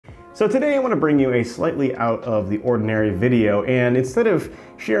So today I want to bring you a slightly out of the ordinary video, and instead of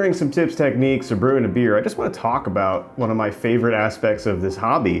sharing some tips, techniques, or brewing a beer, I just want to talk about one of my favorite aspects of this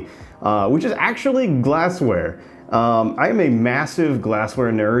hobby, which is actually glassware. I am a massive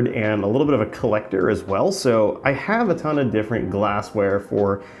glassware nerd and a little bit of a collector as well, so I have a ton of different glassware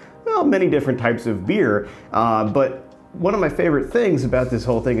for, well, many different types of beer, but one of my favorite things about this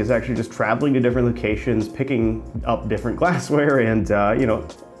whole thing is actually just traveling to different locations, picking up different glassware and,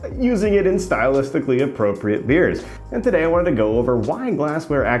 using it in stylistically appropriate beers. And today I wanted to go over why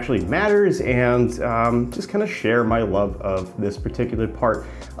glassware actually matters and just kind of share my love of this particular part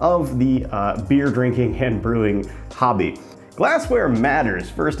of the beer drinking and brewing hobby. Glassware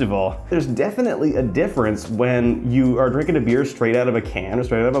matters, first of all. There's definitely a difference when you are drinking a beer straight out of a can or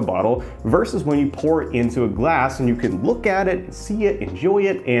straight out of a bottle versus when you pour it into a glass and you can look at it, see it, enjoy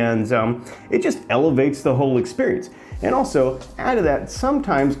it, and it just elevates the whole experience. And also, add to that,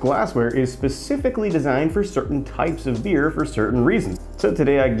 sometimes glassware is specifically designed for certain types of beer for certain reasons. So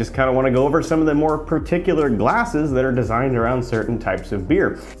today I just kind of want to go over some of the more particular glasses that are designed around certain types of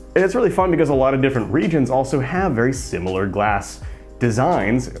beer. And it's really fun because a lot of different regions also have very similar glass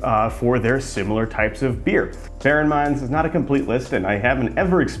designs for their similar types of beer. Bear in mind, this is not a complete list and I have an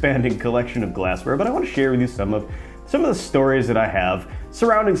ever-expanding collection of glassware, but I want to share with you some of the stories that I have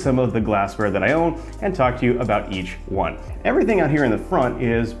surrounding some of the glassware that I own and talk to you about each one. Everything out here in the front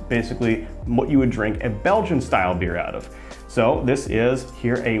is basically what you would drink a Belgian style beer out of. So this is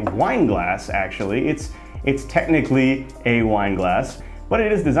here a wine glass, actually. It's technically a wine glass, but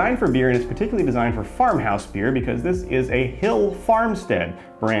it is designed for beer and it's particularly designed for farmhouse beer because this is a Hill Farmstead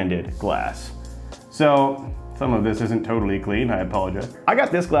branded glass. So some of this isn't totally clean, I apologize. I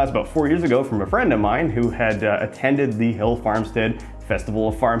got this glass about 4 years ago from a friend of mine who had attended the Hill Farmstead Festival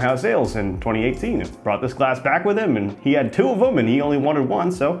of Farmhouse Ales in 2018 and brought this glass back with him, and he had two of them and he only wanted one,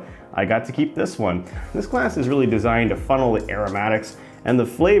 so I got to keep this one. This glass is really designed to funnel the aromatics and the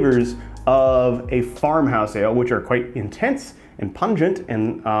flavors of a farmhouse ale, which are quite intense and pungent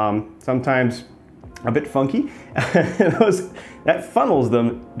and sometimes a bit funky. That funnels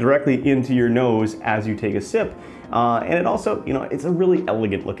them directly into your nose as you take a sip. And it also, it's a really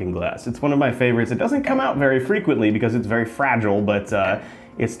elegant looking glass. It's one of my favorites. It doesn't come out very frequently because it's very fragile, but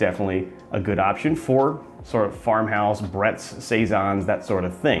it's definitely a good option for sort of farmhouse, Brett's, Saisons, that sort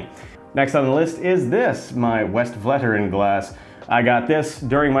of thing. Next on the list is this, my West Vletteren glass. I got this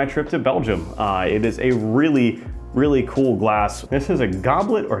during my trip to Belgium. It is a really, really cool glass. This is a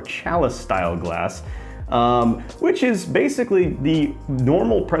goblet or chalice style glass, which is basically the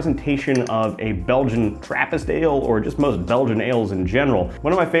normal presentation of a Belgian Trappist ale or just most Belgian ales in general.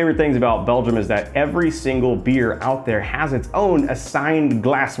 One of my favorite things about Belgium is that every single beer out there has its own assigned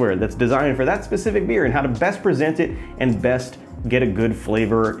glassware that's designed for that specific beer and how to best present it and best get a good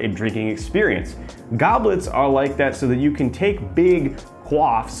flavor and drinking experience. Goblets are like that so that you can take big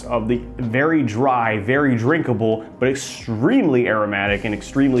quaffs of the very dry, very drinkable, but extremely aromatic and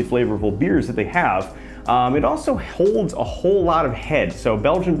extremely flavorful beers that they have. It also holds a whole lot of head. So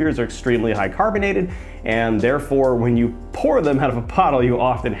Belgian beers are extremely high carbonated, and therefore when you pour them out of a bottle, you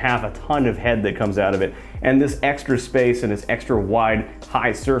often have a ton of head that comes out of it. And this extra space and this extra wide,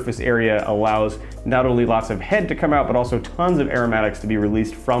 high surface area allows not only lots of head to come out, but also tons of aromatics to be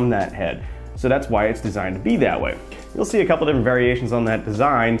released from that head. So that's why it's designed to be that way. You'll see a couple different variations on that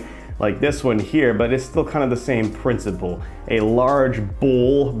design, like this one here, but it's still kind of the same principle. A large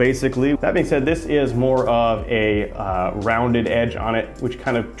bowl, basically. That being said, this is more of a rounded edge on it, which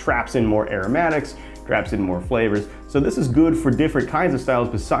kind of traps in more aromatics, traps in more flavors. So this is good for different kinds of styles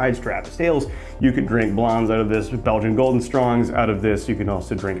besides Trappist ales. You can drink blondes out of this, Belgian Golden Strongs out of this. You can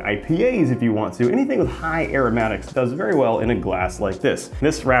also drink IPAs if you want to. Anything with high aromatics does very well in a glass like this.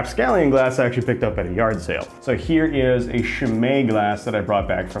 This rapscallion glass I actually picked up at a yard sale. So here is a Chimay glass that I brought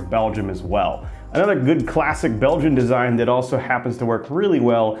back from Belgium as well. Another good classic Belgian design that also happens to work really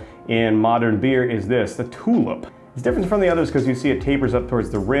well in modern beer is this, the Tulip. It's different from the others because you see it tapers up towards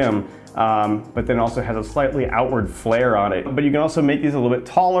the rim, but then also has a slightly outward flare on it. But you can also make these a little bit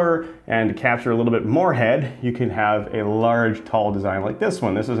taller and capture a little bit more head. You can have a large, tall design like this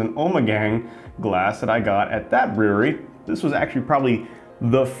one. This is an Ommegang glass that I got at that brewery. This was actually probably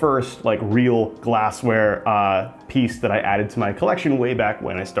the first like real glassware piece that I added to my collection way back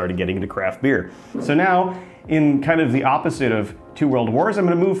when I started getting into craft beer. So now, in kind of the opposite of two world wars, I'm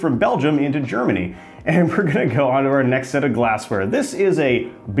gonna move from Belgium into Germany. And we're gonna go on to our next set of glassware. This is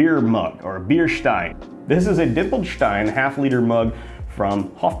a beer mug, or a beer stein. This is a dimpled stein, half-liter mug from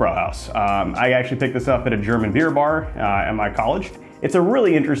Hofbrauhaus. I actually picked this up at a German beer bar at my college. It's a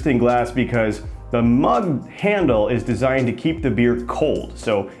really interesting glass because The mug handle is designed to keep the beer cold.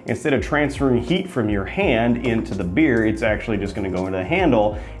 So instead of transferring heat from your hand into the beer, it's actually just gonna go into the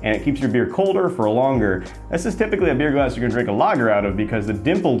handle, and it keeps your beer colder for longer. This is typically a beer glass you're gonna drink a lager out of because the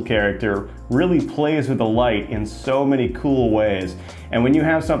dimpled character really plays with the light in so many cool ways. And when you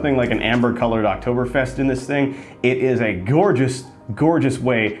have something like an amber colored Oktoberfest in this thing, it is a gorgeous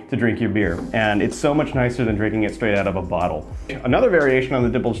way to drink your beer, and it's so much nicer than drinking it straight out of a bottle. Another variation on the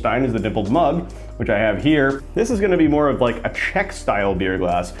dimpled stein is the dimpled mug, which I have here. This is going to be more of like a Czech style beer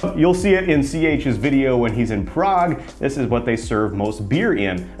glass. You'll see it in CH's video when he's in Prague. This is what they serve most beer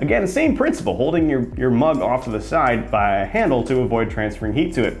in. Again, same principle, holding your mug off to the side by a handle to avoid transferring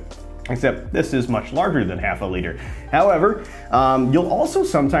heat to it. Except this is much larger than half a liter. However, you'll also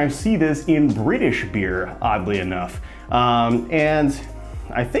sometimes see this in British beer, oddly enough. And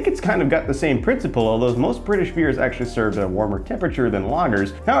I think it's kind of got the same principle, although most British beer is actually served at a warmer temperature than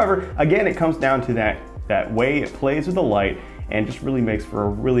lagers. However, again, it comes down to that way it plays with the light and just really makes for a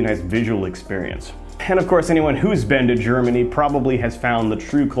really nice visual experience. And of course, anyone who's been to Germany probably has found the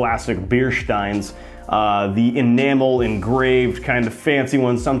true classic beer steins. The enamel engraved kind of fancy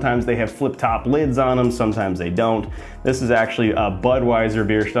ones. Sometimes they have flip top lids on them, sometimes they don't. This is actually a Budweiser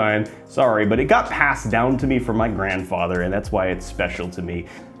beer stein. Sorry, but it got passed down to me from my grandfather, and that's why it's special to me.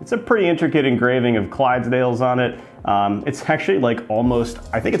 It's a pretty intricate engraving of Clydesdales on it. It's actually like almost,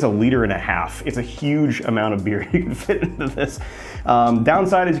 I think it's 1.5 liters. It's a huge amount of beer you can fit into this.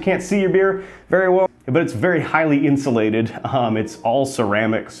 Downside is you can't see your beer very well, but it's very highly insulated. It's all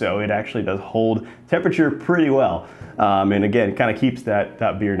ceramic, so it actually does hold temperature pretty well. And again, it kind of keeps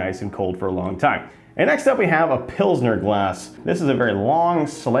that beer nice and cold for a long time. And next up we have a Pilsner glass. This is a very long,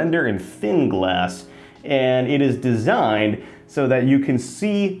 slender, and thin glass, and it is designed so that you can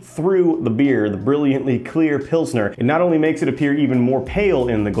see through the beer, the brilliantly clear Pilsner. It not only makes it appear even more pale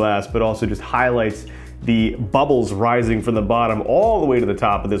in the glass, but also just highlights the bubbles rising from the bottom all the way to the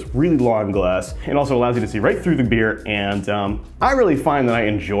top of this really long glass. It also allows you to see right through the beer, and I really find that I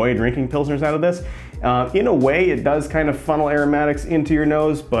enjoy drinking Pilsners out of this. In a way, it does kind of funnel aromatics into your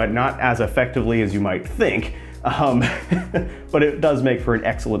nose, but not as effectively as you might think. But it does make for an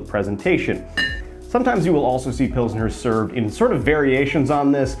excellent presentation. Sometimes you will also see Pilsners served in sort of variations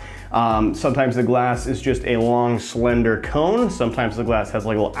on this. Sometimes the glass is just a long, slender cone. Sometimes the glass has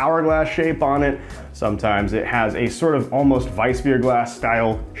like a little hourglass shape on it. Sometimes it has a sort of almost Weissbier glass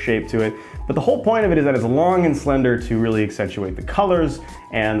style shape to it. But the whole point of it is that it's long and slender to really accentuate the colors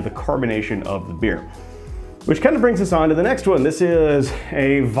and the carbonation of the beer. Which kind of brings us on to the next one. This is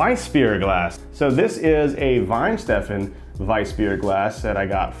a Weissbier glass. So this is a Weinsteffen Weissbier glass that I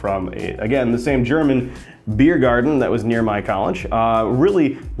got from, again, the same German beer garden that was near my college.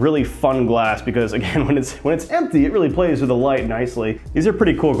 Really fun glass because, again, when it's empty, it really plays with the light nicely. These are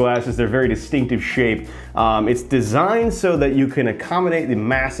pretty cool glasses. They're very distinctive shape. It's designed so that you can accommodate the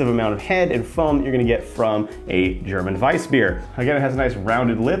massive amount of head and foam that you're gonna get from a German Weissbier. Again, it has a nice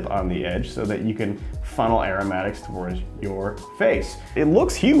rounded lip on the edge so that you can funnel aromatics towards your face. It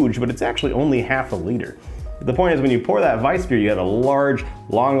looks huge, but it's actually only half a liter. The point is, when you pour that Weissbier, you have a large,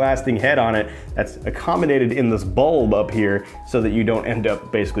 long-lasting head on it that's accommodated in this bulb up here so that you don't end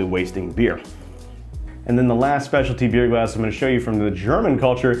up basically wasting beer. And then the last specialty beer glass I'm going to show you from the German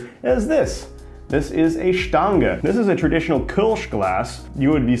culture is this. This is a Stange. This is a traditional Kölsch glass.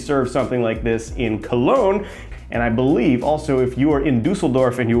 You would be served something like this in Cologne. And I believe also if you are in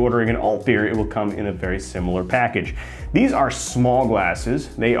Dusseldorf and you're ordering an alt beer, it will come in a very similar package. These are small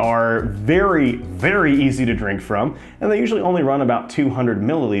glasses. They are very, very easy to drink from, and they usually only run about 200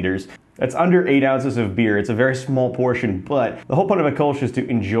 milliliters. That's under 8 ounces of beer. It's a very small portion, but the whole point of a Kölsch is to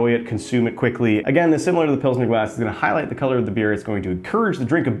enjoy it, consume it quickly. Again, this, similar to the Pilsner glass, is going to highlight the color of the beer. It's going to encourage the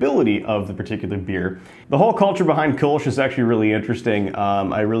drinkability of the particular beer. The whole culture behind Kölsch is actually really interesting.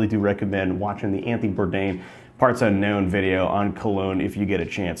 I really do recommend watching the Anthony Bourdain Parts Unknown video on Cologne if you get a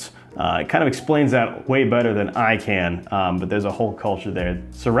chance. It kind of explains that way better than I can, but there's a whole culture there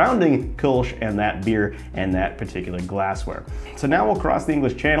surrounding Kölsch and that beer and that particular glassware. So now we'll cross the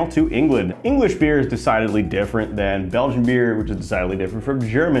English Channel to England. English beer is decidedly different than Belgian beer, which is decidedly different from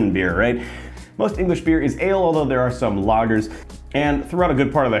German beer, right? Most English beer is ale, although there are some lagers. And throughout a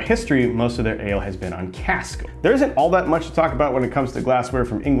good part of their history, most of their ale has been on cask. There isn't all that much to talk about when it comes to glassware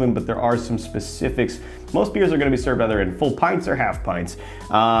from England, but there are some specifics. Most beers are going to be served either in full pints or half pints.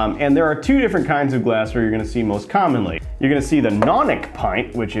 And there are two different kinds of glassware you're going to see most commonly. You're going to see the nonic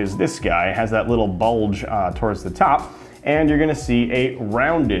pint, which is this guy, has that little bulge towards the top. and you're gonna see a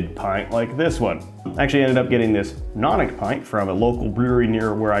rounded pint like this one. I actually ended up getting this Nonic pint from a local brewery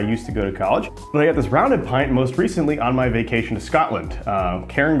near where I used to go to college. But I got this rounded pint most recently on my vacation to Scotland.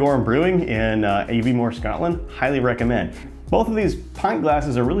 Cairngorm Brewing in Aviemore, Scotland, highly recommend. Both of these pint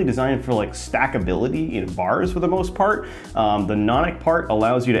glasses are really designed for like stackability in bars for the most part. The Nonic part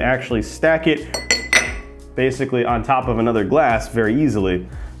allows you to actually stack it basically on top of another glass very easily.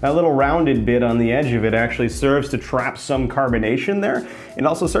 That little rounded bit on the edge of it actually serves to trap some carbonation there. It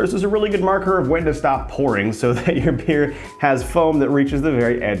also serves as a really good marker of when to stop pouring so that your beer has foam that reaches the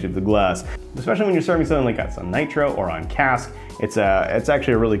very edge of the glass. Especially when you're serving something like that's on nitro or on cask, it's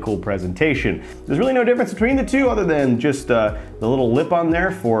actually a really cool presentation. There's really no difference between the two other than just the little lip on there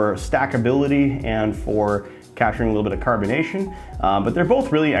for stackability and for capturing a little bit of carbonation, but they're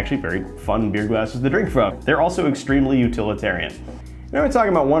both really actually very fun beer glasses to drink from. They're also extremely utilitarian. Now we're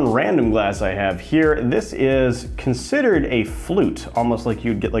talking about one random glass I have here. This is considered a flute, almost like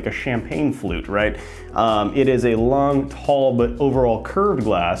you'd get like a champagne flute, right? It is a long, tall, but overall curved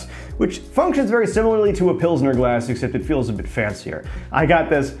glass, which functions very similarly to a Pilsner glass, except it feels a bit fancier. I got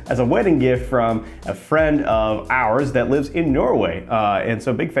this as a wedding gift from a friend of ours that lives in Norway. And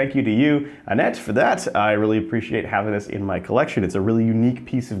so big thank you to you, Annette, for that. I really appreciate having this in my collection. It's a really unique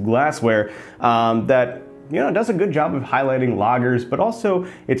piece of glassware that it does a good job of highlighting lagers, but also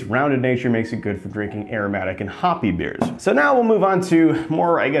its rounded nature makes it good for drinking aromatic and hoppy beers. So now we'll move on to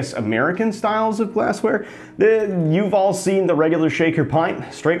more, I guess, American styles of glassware. You've all seen the regular shaker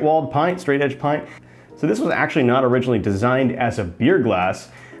pint, straight-walled pint, straight-edge pint. So this was actually not originally designed as a beer glass.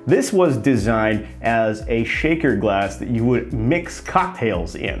 This was designed as a shaker glass that you would mix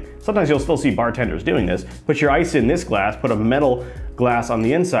cocktails in. Sometimes you'll still see bartenders doing this. Put your ice in this glass, put a metal glass on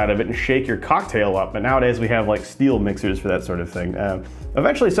the inside of it and shake your cocktail up. But nowadays we have like steel mixers for that sort of thing.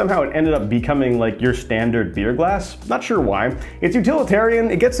 Eventually somehow it ended up becoming like your standard beer glass. Not sure why. It's utilitarian,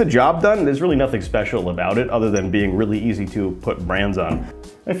 it gets the job done. There's really nothing special about it other than being really easy to put brands on.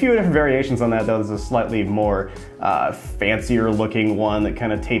 A few different variations on that though. There's a slightly more fancier looking one that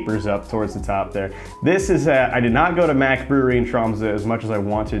kind of tapers up towards the top there. This is, I did not go to Mac Brewery in Tromsø as much as I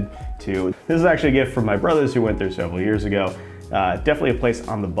wanted to. This is actually a gift from my brothers who went there several years ago. Definitely a place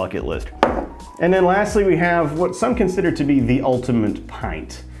on the bucket list. And then lastly, we have what some consider to be the ultimate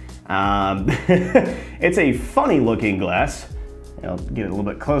pint. It's a funny looking glass. I'll get it a little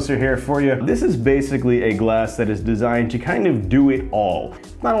bit closer here for you. This is basically a glass that is designed to kind of do it all.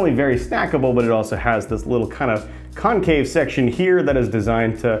 It's not only very snackable, but it also has this little kind of concave section here that is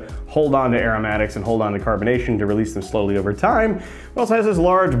designed to hold on to aromatics and hold on to carbonation to release them slowly over time. It also has this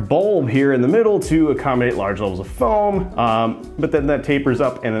large bulb here in the middle to accommodate large levels of foam, but then that tapers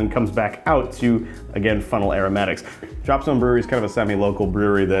up and then comes back out to, again, funnel aromatics. Dropzone Brewery is kind of a semi-local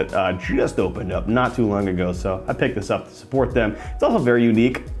brewery that just opened up not too long ago, so I picked this up to support them. It's also a very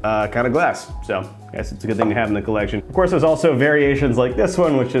unique kind of glass, so I guess it's a good thing to have in the collection. Of course, there's also variations like this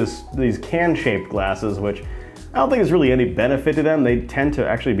one, which is these can-shaped glasses, which I don't think there's really any benefit to them. They tend to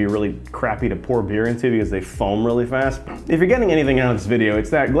actually be really crappy to pour beer into because they foam really fast. If you're getting anything out of this video, it's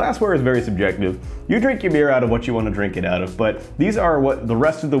that glassware is very subjective. You drink your beer out of what you want to drink it out of, but these are what the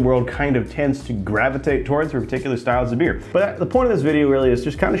rest of the world kind of tends to gravitate towards for particular styles of beer. But the point of this video really is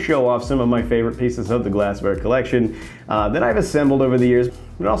just kind of show off some of my favorite pieces of the glassware collection that I've assembled over the years.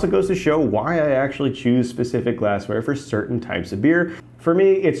 It also goes to show why I actually choose specific glassware for certain types of beer. For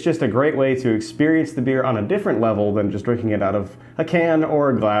me, it's just a great way to experience the beer on a different level than just drinking it out of a can or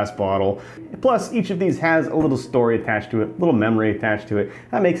a glass bottle. Plus, each of these has a little story attached to it, a little memory attached to it.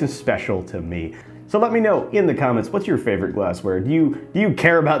 That makes them special to me. So let me know in the comments, what's your favorite glassware? Do you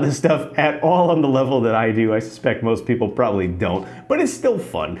care about this stuff at all on the level that I do? I suspect most people probably don't, but it's still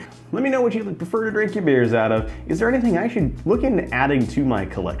fun. Let me know what you prefer to drink your beers out of. Is there anything I should look into adding to my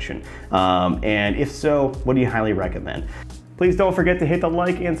collection? And if so, what do you highly recommend? Please don't forget to hit the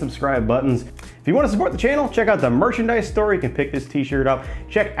like and subscribe buttons. If you want to support the channel, check out the merchandise store. You can pick this t-shirt up.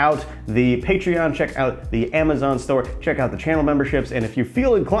 Check out the Patreon, check out the Amazon store, check out the channel memberships, and if you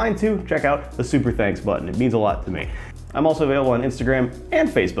feel inclined to, check out the super thanks button. It means a lot to me. I'm also available on Instagram and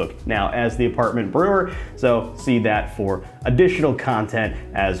Facebook now as the Apartment Brewer, so see that for additional content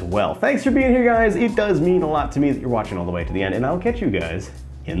as well. Thanks for being here, guys. It does mean a lot to me that you're watching all the way to the end, and I'll catch you guys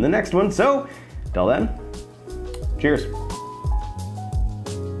in the next one. So, till then, cheers.